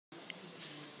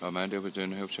I'm Andy, I'll be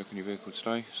doing a health check on your vehicle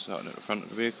today, starting at the front of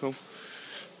the vehicle.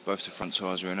 Both the front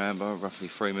tyres are in amber, roughly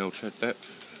 3mm tread depth,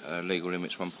 legal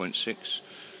limit's 1.6,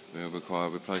 we will require a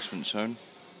replacement soon.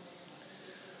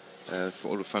 For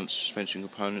all the front suspension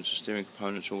components and steering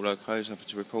components all okay, there's nothing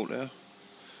to report there.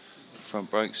 Front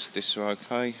brakes, discs are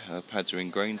okay, pads are in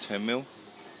green, 10mm.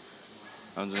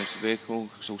 Underneath the vehicle,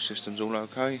 all systems all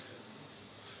okay.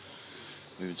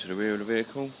 Moving to the rear of the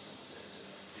vehicle.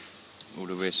 All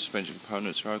the rear suspension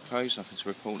components are okay, there's nothing to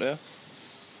report there.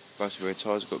 Both the rear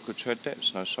tyres have got good tread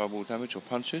depths, no sidewall damage or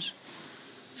punches.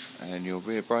 And your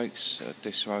rear brakes,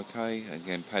 discs are okay,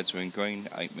 again pads are in green,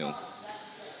 8mm.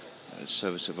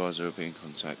 Service advisor will be in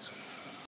contact.